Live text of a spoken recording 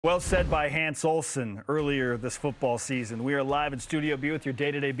Well said by Hans Olsen earlier this football season. We are live in Studio B with your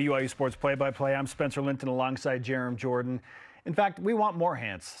day-to-day BYU Sports play-by-play. I'm Spencer Linton alongside Jerem Jordan. In fact, we want more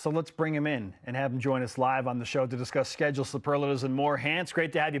Hans, so let's bring him in and have him join us live on the show to discuss schedule, superlatives, and more. Hans,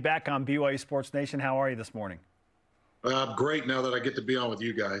 great to have you back on BYU Sports Nation. How are you this morning? Great now that I get to be on with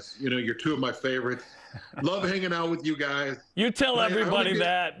you guys. You know, you're two of my favorites. Love hanging out with you guys. You tell everybody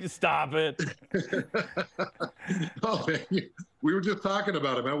that. You stop it. Oh, man, we were just talking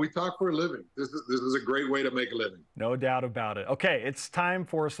about it, man. We talk for a living. This is a great way to make a living. No doubt about it. Okay, it's time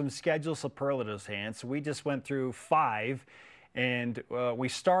for some schedule superlatives, Hans. We just went through 5, and we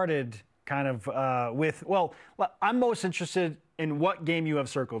started kind of with, well, I'm most interested in what game you have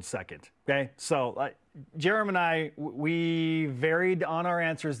circled second, okay? So Jerem and I, we varied on our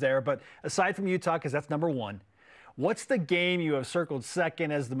answers there, but aside from Utah, because that's number 1, what's the game you have circled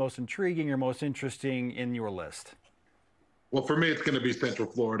second as the most intriguing or most interesting in your list? Well, for me, it's going to be Central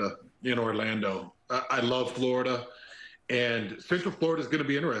Florida in Orlando. I love Florida, and Central Florida is going to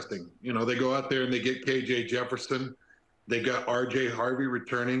be interesting. You know, they go out there and they get KJ Jefferson. They got R.J. Harvey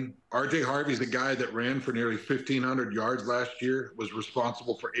returning. R.J. Harvey's a guy that ran for nearly 1,500 yards last year, was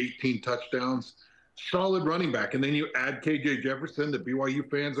responsible for 18 touchdowns. Solid running back. And then you add KJ Jefferson that BYU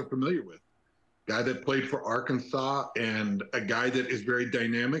fans are familiar with. Guy that played for Arkansas and a guy that is very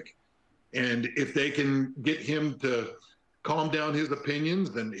dynamic. And if they can get him to calm down his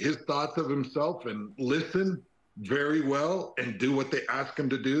opinions and his thoughts of himself and listen very well and do what they ask him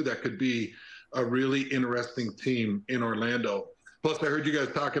to do, that could be a really interesting team in Orlando. Plus, I heard you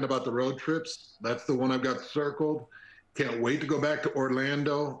guys talking about the road trips. That's the one I've got circled. Can't wait to go back to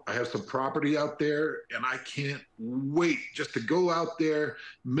Orlando. I have some property out there, and I can't wait just to go out there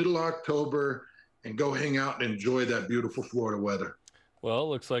middle October and go hang out and enjoy that beautiful Florida weather. Well,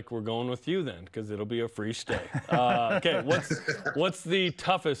 looks like we're going with you then, because it'll be a free stay. Okay, what's the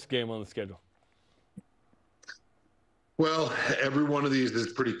toughest game on the schedule? Well, every one of these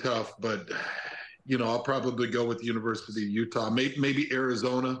is pretty tough, but, you know, I'll probably go with the University of Utah, maybe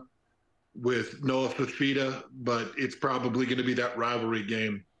Arizona with Noah Fafita, but it's probably going to be that rivalry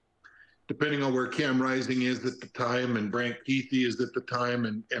game. Depending on where Cam Rising is at the time and Brant Keithy is at the time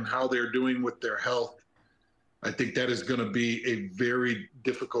and how they're doing with their health, I think that is going to be a very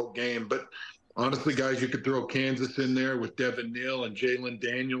difficult game. But honestly, guys, you could throw Kansas in there with Devin Neal and Jalen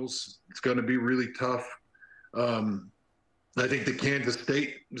Daniels. It's going to be really tough. I think the Kansas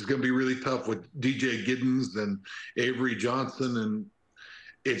State is going to be really tough with DJ Giddens and Avery Johnson. And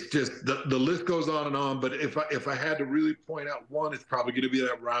it's just the list goes on. But if I had to really point out one, it's probably going to be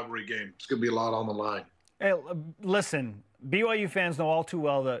that rivalry game. It's going to be a lot on the line. Hey, listen, BYU fans know all too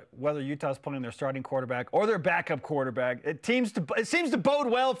well that whether Utah's playing their starting quarterback or their backup quarterback, it seems to bode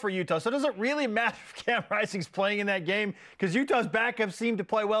well for Utah. So does it really matter if Cam Rising's playing in that game? Because Utah's backups seem to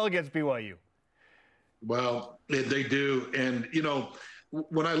play well against BYU. Well, they do. And, you know,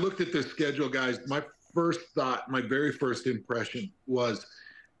 when I looked at this schedule, guys, my first thought, my very first impression was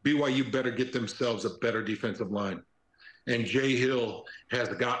BYU better get themselves a better defensive line. And Jay Hill has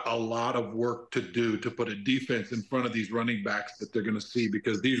got a lot of work to do to put a defense in front of these running backs that they're going to see,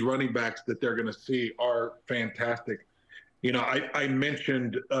 because these running backs that they're going to see are fantastic. You know, I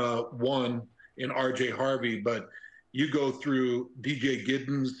mentioned one in R.J. Harvey, but you go through DJ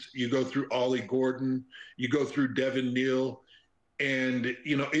Giddens, you go through Ollie Gordon, you go through Devin Neal, and,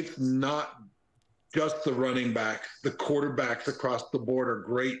 you know, it's not just the running backs. The quarterbacks across the board are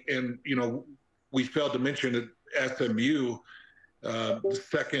great. And, you know, we failed to mention that SMU, the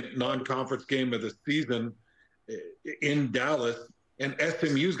second non-conference game of the season in Dallas, and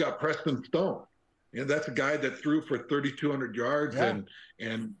SMU's got Preston Stone. You know, that's a guy that threw for 3,200 yards, yeah.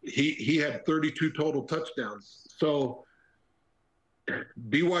 and he had 32 total touchdowns. So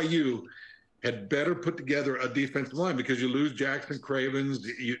BYU had better put together a defensive line, because you lose Jackson Cravens,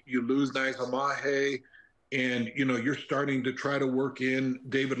 you lose Nice Amahe, and, you know, you're starting to try to work in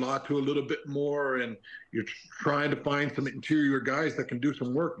David Latu a little bit more, and you're trying to find some interior guys that can do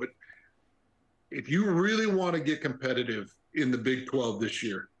some work. But if you really want to get competitive in the Big 12 this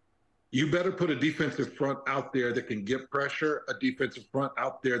year, you better put a defensive front out there that can get pressure, a defensive front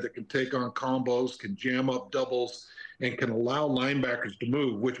out there that can take on combos, can jam up doubles, and can allow linebackers to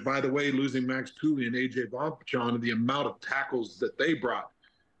move, which, by the way, losing Max Tooley and A.J. Vaughn and the amount of tackles that they brought,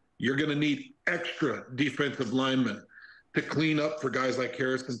 you're going to need extra defensive linemen to clean up for guys like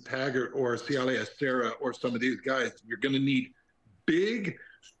Harrison Taggart or Siale Acera or some of these guys. You're going to need big,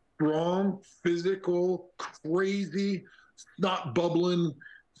 strong, physical, crazy, snot bubbling,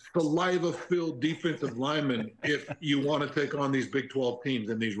 saliva-filled defensive linemen if you want to take on these Big 12 teams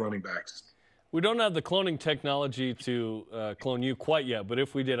and these running backs. We don't have the cloning technology to clone you quite yet, but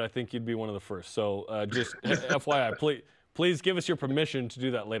if we did, I think you'd be one of the first. So just FYI, please give us your permission to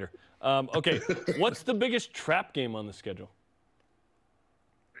do that later. Okay, what's the biggest trap game on the schedule?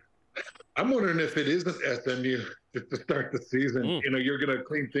 I'm wondering if it isn't SMU to start the season. You know, you're going to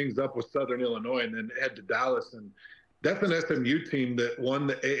clean things up with Southern Illinois and then head to Dallas. And that's an SMU team that won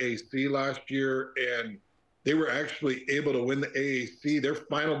the AAC last year, and they were actually able to win the AAC. Their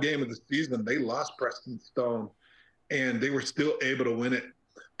final game of the season, they lost Preston Stone, and they were still able to win it.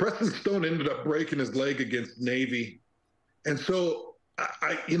 Preston Stone ended up breaking his leg against Navy. And so,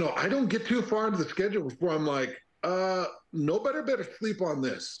 I don't get too far into the schedule before I'm like, nobody better sleep on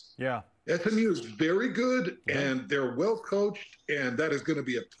this. Yeah. SMU is very good, and they're well coached, and that is going to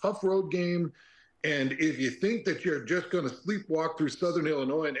be a tough road game. And if you think that you're just going to sleepwalk through Southern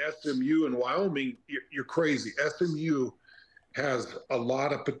Illinois and SMU and Wyoming, you're crazy. SMU has a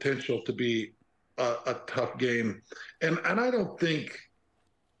lot of potential to be a tough game. And I don't think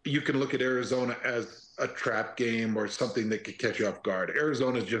you can look at Arizona as a trap game or something that could catch you off guard.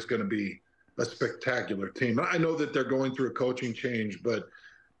 Arizona is just going to be a spectacular team. I know that they're going through a coaching change, but,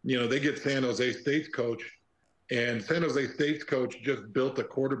 they get San Jose State's coach. And San Jose State's coach just built a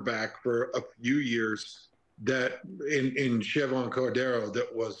quarterback for a few years that in Chevon Cordero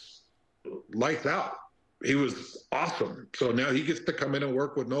that was lights out. He was awesome. So now he gets to come in and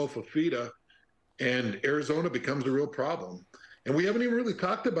work with Noah Fafita, and Arizona becomes a real problem. And we haven't even really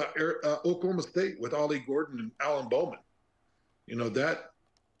talked about Oklahoma State with Ollie Gordon and Alan Bowman. That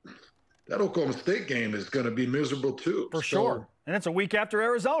Oklahoma State game is going to be miserable too. For sure. And it's a week after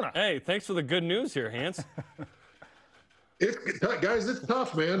Arizona. Hey, thanks for the good news here, Hans. Guys, it's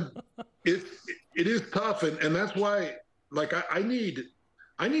tough, man. It is tough, and that's why, like, I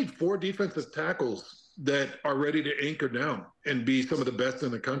need 4 defensive tackles that are ready to anchor down and be some of the best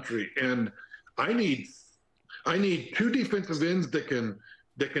in the country, and I need 2 defensive ends that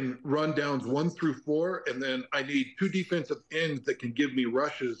can run downs 1 through 4, and then I need 2 defensive ends that can give me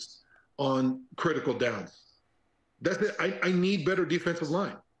rushes on critical downs. That's it. I need better defensive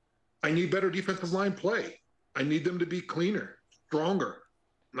line. I need better defensive line play. I need them to be cleaner, stronger.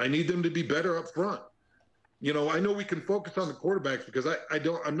 I need them to be better up front. I know we can focus on the quarterbacks because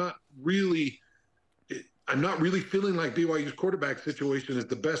I'm not really feeling like BYU's quarterback situation is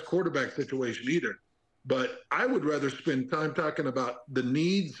the best quarterback situation either. But I would rather spend time talking about the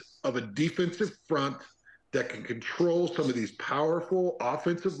needs of a defensive front that can control some of these powerful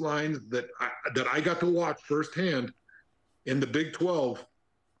offensive lines that I got to watch firsthand in the Big 12,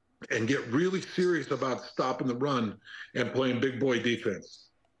 and get really serious about stopping the run and playing big boy defense.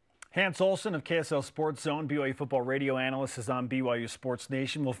 Hans Olsen of KSL Sports Zone, BYU football radio analyst, is on BYU Sports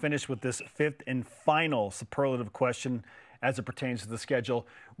Nation. We'll finish with this 5th and final superlative question as it pertains to the schedule.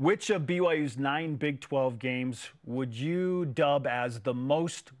 Which of BYU's 9 Big 12 games would you dub as the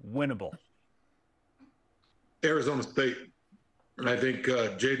most winnable? Arizona State. I think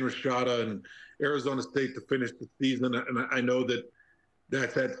Jaden Rashada and Arizona State to finish the season, and I know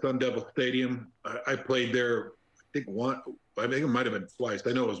that's at Sun Devil Stadium. I played there, I think it might have been twice.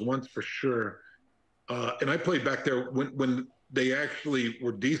 I know it was once for sure. And I played back there when they actually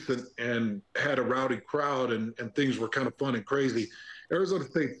were decent and had a rowdy crowd and things were kind of fun and crazy. Arizona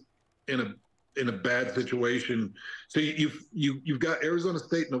State's in a bad situation. So you've got Arizona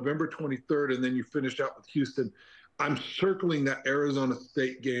State November 23rd, and then you finish out with Houston. I'm circling that Arizona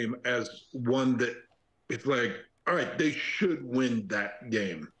State game as one that it's like, all right, they should win that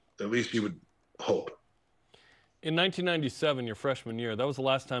game. At least you would hope. In 1997, your freshman year, that was the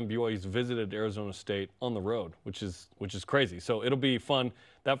last time BYU's visited Arizona State on the road, which is crazy. So it'll be fun.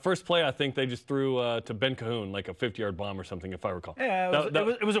 That first play, I think they just threw to Ben Cahoon, like a 50-yard bomb or something, if I recall. Yeah,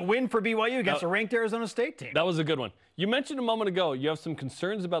 it was a win for BYU against a ranked Arizona State team. That was a good one. You mentioned a moment ago you have some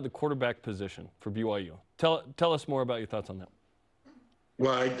concerns about the quarterback position for BYU. Tell us more about your thoughts on that.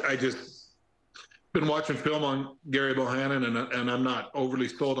 Well, I just been watching film on Gary Bohannon, and I'm not overly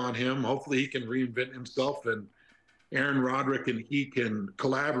sold on him. Hopefully he can reinvent himself, and Aaron Roderick and he can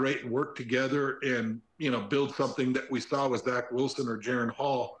collaborate and work together and, build something that we saw with Zach Wilson or Jaron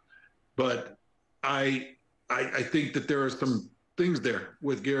Hall. But I think that there are some things there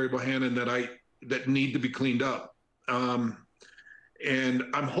with Gary Bohannon that need to be cleaned up. And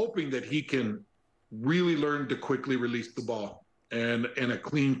I'm hoping that he can really learn to quickly release the ball and a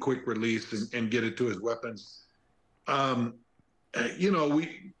clean, quick release and get it to his weapons.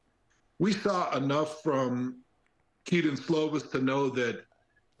 We saw enough from Keaton Slovis to know that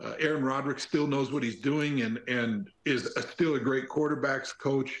Aaron Roderick still knows what he's doing and is still a great quarterbacks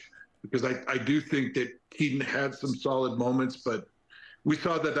coach, because I do think that Keaton had some solid moments, but we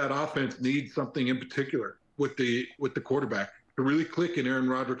saw that offense needs something in particular with the quarterback to really click in Aaron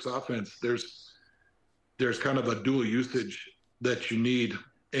Roderick's offense. There's kind of a dual usage that you need,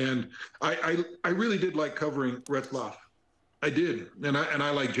 and I really did like covering Retzlaff. I did, and I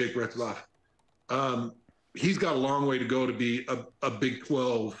like Jake Retzlaff. He's got a long way to go to be a Big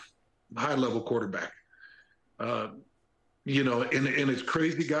 12 high-level quarterback. You know, and it's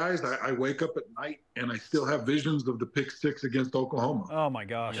crazy, guys. I wake up at night and I still have visions of the pick 6 against Oklahoma. Oh my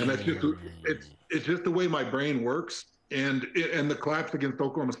gosh! And that's just it's just the way my brain works. And the collapse against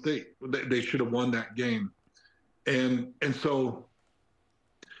Oklahoma State, they should have won that game. And so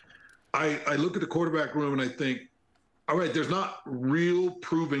I look at the quarterback room and I think, all right, there's not real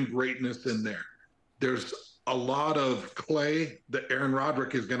proven greatness in there. There's a lot of clay that Aaron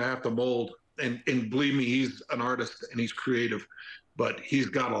Roderick is going to have to mold. And believe me, he's an artist and he's creative, but he's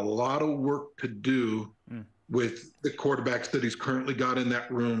got a lot of work to do with the quarterbacks that he's currently got in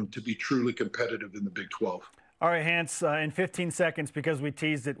that room to be truly competitive in the Big 12. All right, Hans, in 15 seconds, because we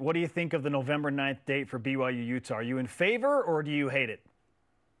teased it, what do you think of the November 9th date for BYU Utah? Are you in favor or do you hate it?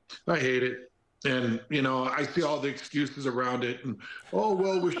 I hate it. And, you know, I see all the excuses around it. And, oh,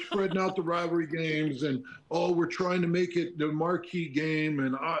 well, we're spreading out the rivalry games. And, oh, we're trying to make it the marquee game.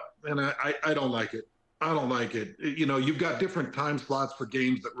 And I don't like it. I don't like it. You know, you've got different time slots for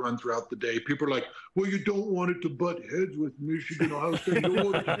games that run throughout the day. People are like, well, you don't want it to butt heads with Michigan, Ohio State. You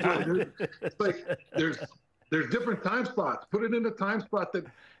don't want it to butt heads. It's like there's different time slots. Put it in a time spot that,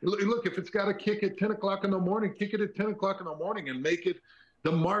 look, if it's got to kick at 10 o'clock in the morning, kick it at 10 o'clock in the morning and make it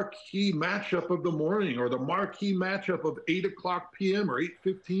the marquee matchup of the morning or the marquee matchup of 8 o'clock p.m. or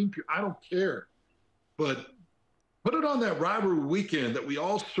 8:15 p.m. I don't care. But put it on that rivalry weekend that we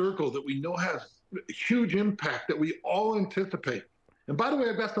all circle, that we know has huge impact, that we all anticipate. And by the way,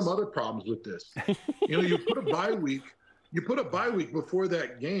 I've got some other problems with this. You know, you put a bye week before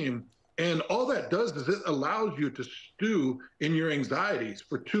that game, and all that does is it allows you to stew in your anxieties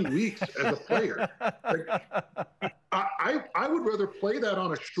for 2 weeks as a player. Like, I would rather play that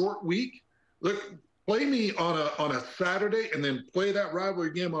on a short week. Look, play me on a Saturday and then play that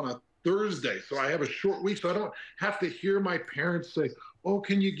rivalry game on a Thursday. So I have a short week, so I don't have to hear my parents say, oh,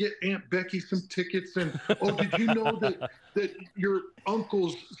 can you get Aunt Becky some tickets? And, oh, did you know that your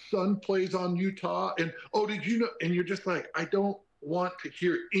uncle's son plays on Utah? And, oh, did you know? And you're just like, I don't want to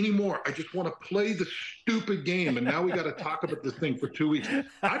hear anymore. I just want to play the stupid game. And now we got to talk about this thing for 2 weeks.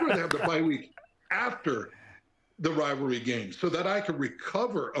 I'd rather have the bye week after the rivalry game so that I can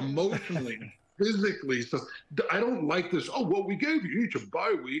recover emotionally, physically. So I don't like this. Oh, well, we gave you each a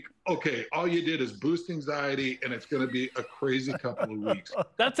bye week. Okay, all you did is boost anxiety, and it's going to be a crazy couple of weeks.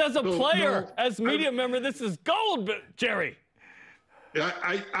 That's as a player. No, as media member, this is gold, Jerry.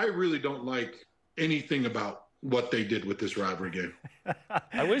 I really don't like anything about what they did with this rivalry game.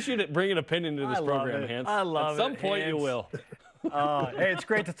 I wish you'd bring an opinion to this program, Hans. I love it. At some point, Hans. you will. Hey, it's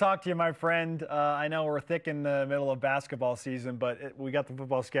great to talk to you, my friend. I know we're thick in the middle of basketball season, but we got the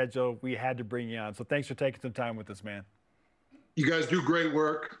football schedule. We had to bring you on. So thanks for taking some time with us, man. You guys do great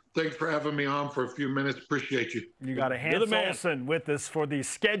work. Thanks for having me on for a few minutes. Appreciate you. You got a Hans Olsen with us for the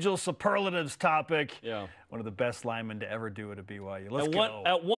schedule superlatives topic. Yeah. One of the best linemen to ever do it at BYU. Let's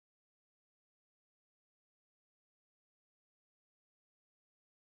go.